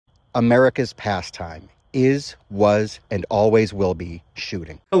America's pastime is, was, and always will be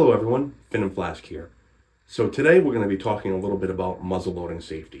shooting. Hello everyone, Finn and Flask here. So today we're going to be talking a little bit about muzzleloading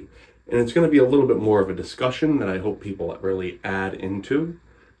safety. And it's going to be a little bit more of a discussion that I hope people really add into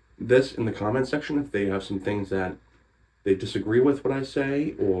this in the comment section if they have some things that they disagree with what I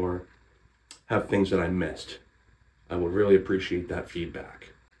say or have things that I missed. I would really appreciate that feedback.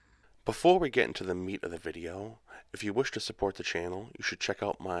 Before we get into the meat of the video, if you wish to support the channel, you should check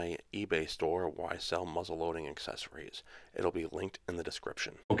out my eBay store where I sell muzzleloading accessories. It'll be linked in the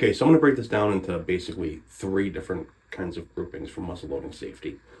description. Okay, so I'm going to break this down into basically 3 different kinds of groupings for muzzleloading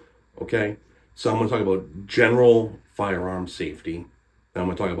safety. Okay, so I'm going to talk about general firearm safety, then I'm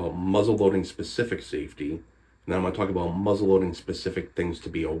going to talk about muzzleloading specific safety, and then I'm going to talk about muzzleloading specific things to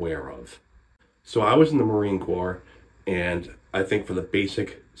be aware of. So I was in the Marine Corps, and I think for the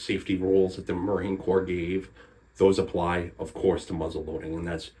basic safety rules that the Marine Corps gave, those apply, of course, to muzzleloading. And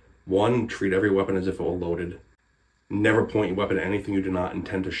that's 1, treat every weapon as if it were loaded. Never point your weapon at anything you do not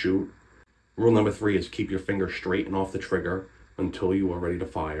intend to shoot. Rule number 3 is keep your finger straight and off the trigger until you are ready to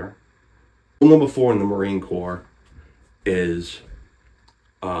fire. Rule number 4 in the Marine Corps is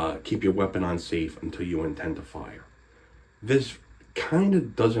keep your weapon on safe until you intend to fire. This kind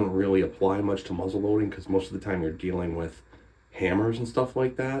of doesn't really apply much to muzzleloading because most of the time you're dealing with hammers and stuff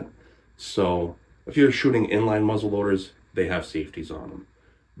like that. So if you're shooting inline muzzleloaders, they have safeties on them.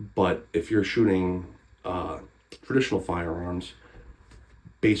 But if you're shooting traditional firearms,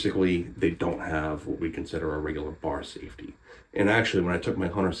 basically they don't have what we consider a regular bar safety. And actually, when I took my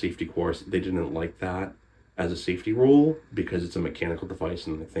hunter safety course, they didn't like that as a safety rule because it's a mechanical device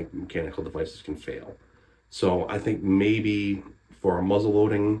and they think mechanical devices can fail. So I think maybe for a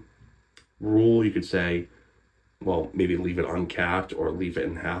muzzleloading rule, you could say, well, maybe leave it uncapped or leave it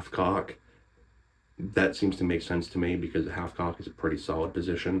in half cock. That seems to make sense to me because a half cock is a pretty solid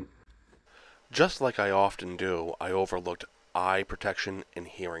position. Just like I often do, I overlooked eye protection and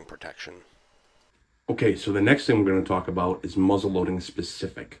hearing protection. Okay, so the next thing we're going to talk about is muzzleloading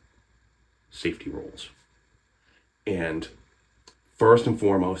specific safety rules. And first and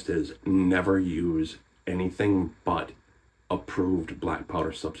foremost is never use anything but approved black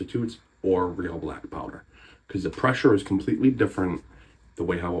powder substitutes or real black powder, because the pressure is completely different the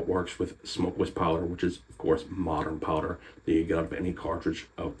way how it works with smokeless powder, which is of course modern powder that you get out of any cartridge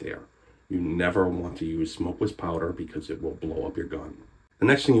out there. You never want to use smokeless powder because it will blow up your gun. The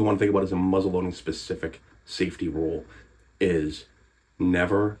next thing you want to think about as a muzzleloading specific safety rule is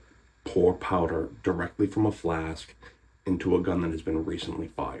never pour powder directly from a flask into a gun that has been recently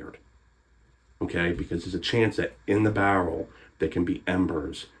fired. Okay, because there's a chance that in the barrel there can be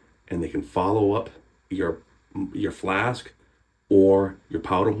embers and they can follow up your flask or your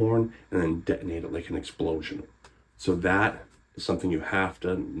powder horn and then detonate it like an explosion. So that is something you have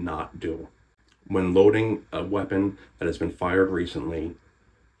to not do. When loading a weapon that has been fired recently,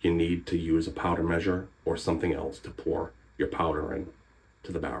 you need to use a powder measure or something else to pour your powder in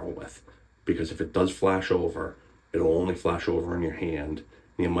to the barrel with. Because if it does flash over, it'll only flash over in your hand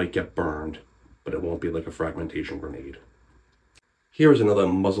and you might get burned, but it won't be like a fragmentation grenade. Here's another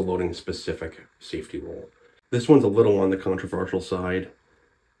muzzleloading specific safety rule. This one's a little on the controversial side,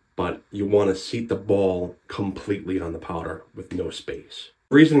 but you want to seat the ball completely on the powder with no space.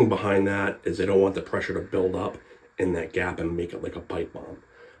 The reasoning behind that is they don't want the pressure to build up in that gap and make it like a pipe bomb.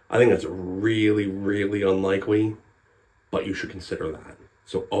 I think that's really, really unlikely, but you should consider that.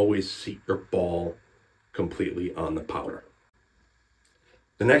 So always seat your ball completely on the powder.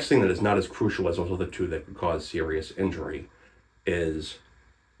 The next thing that is not as crucial as those other 2 that could cause serious injury is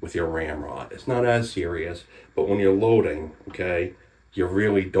with your ramrod. It's not as serious, but when you're loading, okay, you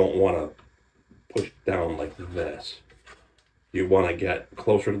really don't want to push down like this. You want to get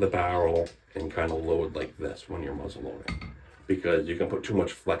closer to the barrel and kind of load like this when you're muzzleloading, because you can put too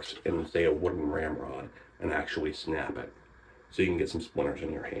much flex in, say, a wooden ramrod and actually snap it. So you can get some splinters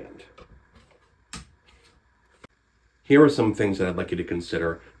in your hand. Here are some things that I'd like you to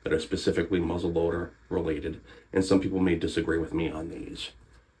consider that are specifically muzzleloader related, and some people may disagree with me on these.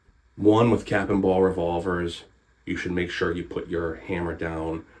 1, with cap and ball revolvers, you should make sure you put your hammer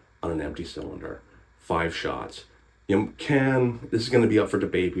down on an empty cylinder. 5 shots. You can, this is going to be up for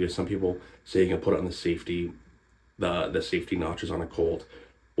debate because some people say you can put it on the safety notches on a Colt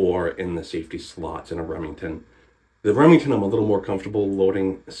or in the safety slots in a Remington. The Remington I'm a little more comfortable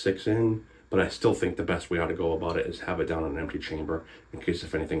loading 6 in, but I still think the best way how to go about it is have it down in an empty chamber in case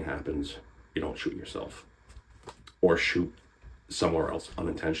if anything happens, you don't shoot yourself or shoot somewhere else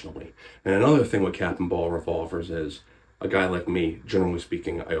unintentionally. And another thing with cap and ball revolvers is a guy like me, generally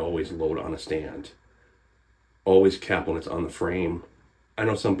speaking, I always load on a stand. Always cap when it's on the frame I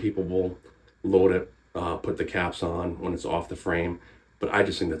know some people will load it, put the caps on when it's off the frame, but I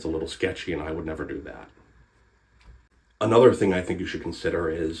just think that's a little sketchy and I would never do that. Another thing I think you should consider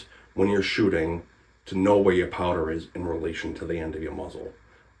is when you're shooting to know where your powder is in relation to the end of your muzzle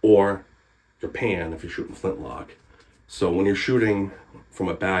or your pan if you're shooting flintlock. So when you're shooting from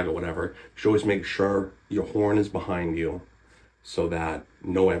a bag or whatever, you should always make sure your horn is behind you so that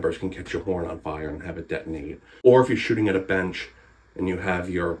no embers can catch your horn on fire and have it detonate. Or if you're shooting at a bench and you have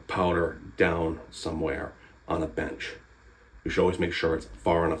your powder down somewhere on a bench, you should always make sure it's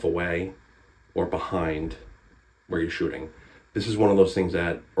far enough away or behind where you're shooting. This is one of those things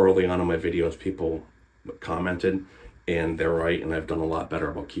that early on in my videos people commented, and they're right, and I've done a lot better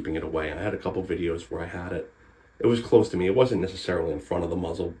about keeping it away. I had a couple videos where I had it. It was close to me. It wasn't necessarily in front of the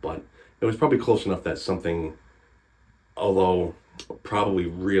muzzle, but it was probably close enough that something, although probably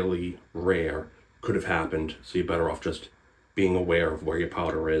really rare, could have happened. So you're better off just being aware of where your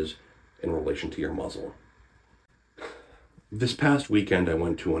powder is in relation to your muzzle. This past weekend I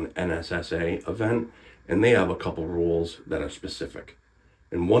went to an NSSA event, and they have a couple rules that are specific.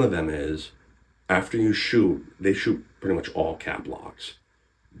 And one of them is, after you shoot, they shoot pretty much all cap locks,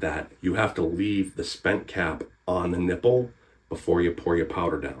 that you have to leave the spent cap on the nipple before you pour your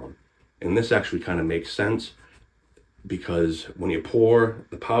powder down. And this actually kind of makes sense, because when you pour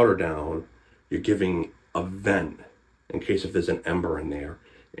the powder down, you're giving a vent in case if there's an ember in there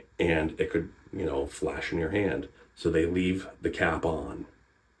and it could, flash in your hand. So they leave the cap on.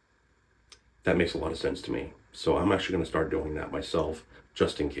 That makes a lot of sense to me. So I'm actually going to start doing that myself,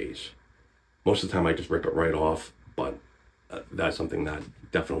 just in case. Most of the time I just rip it right off, but that's something that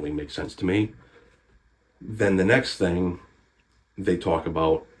definitely makes sense to me. Then the next thing they talk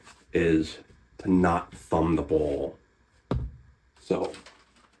about is to not thumb the ball. So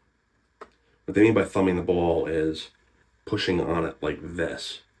what they mean by thumbing the ball is pushing on it like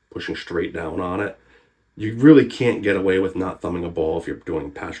this, pushing straight down on it. You really can't get away with not thumbing a ball if you're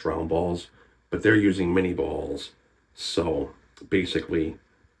doing patched round balls, but they're using mini balls. So basically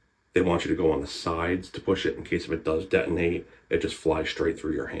they want you to go on the sides to push it in case if it does detonate, it just flies straight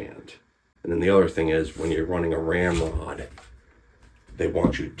through your hand. And then the other thing is when you're running a ramrod, they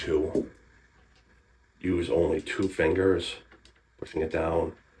want you to use only 2 fingers pushing it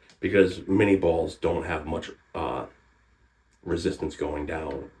down, because mini balls don't have much resistance going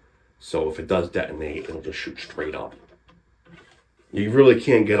down. So if it does detonate, it'll just shoot straight up. You really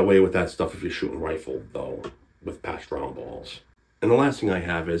can't get away with that stuff if you're shooting rifle, though, with patched round balls. And the last thing I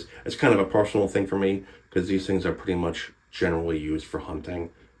have is, it's kind of a personal thing for me, because these things are pretty much generally used for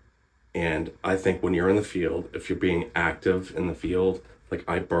hunting. And I think when you're in the field, if you're being active in the field, like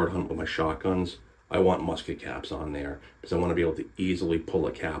I bird hunt with my shotguns, I want musket caps on there, because I want to be able to easily pull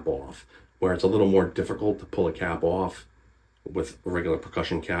a cap off, where it's a little more difficult to pull a cap off with a regular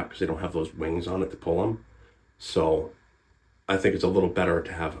percussion cap because they don't have those wings on it to pull them. So I think it's a little better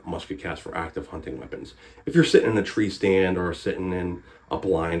to have musket caps for active hunting weapons. If you're sitting in a tree stand or sitting in a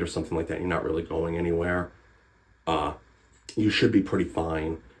blind or something like that, you're not really going anywhere, you should be pretty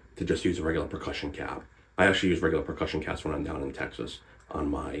fine to just use a regular percussion cap. I actually use regular percussion caps when I'm down in Texas on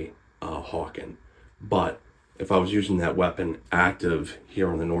my Hawken. But if I was using that weapon active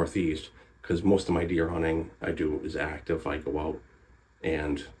here in the Northeast, because most of my deer hunting I do is active, I go out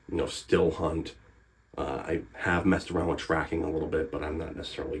and still hunt. I have messed around with tracking a little bit, but I'm not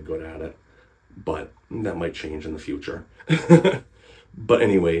necessarily good at it. But that might change in the future. But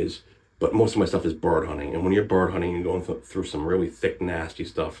anyways, most of my stuff is bird hunting. And when you're bird hunting, you're going through some really thick, nasty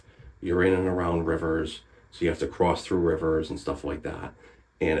stuff. You're in and around rivers, so you have to cross through rivers and stuff like that.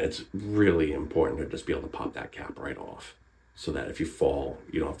 And it's really important to just be able to pop that cap right off, so that if you fall,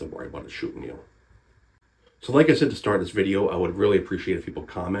 you don't have to worry about it shooting you. So like I said to start this video, I would really appreciate if people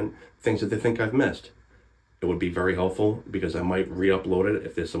comment things that they think I've missed. It would be very helpful, because I might re-upload it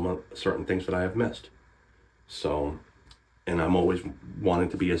if there's some certain things that I have missed. So, and I'm always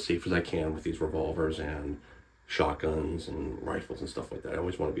wanting to be as safe as I can with these revolvers and shotguns and rifles and stuff like that. I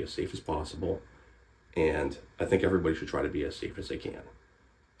always want to be as safe as possible. And I think everybody should try to be as safe as they can.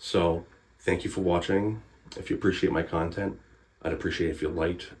 So thank you for watching. If you appreciate my content, I'd appreciate it if you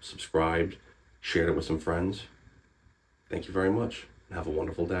liked, subscribed, shared it with some friends. Thank you very much, and have a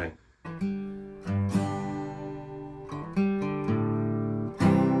wonderful day.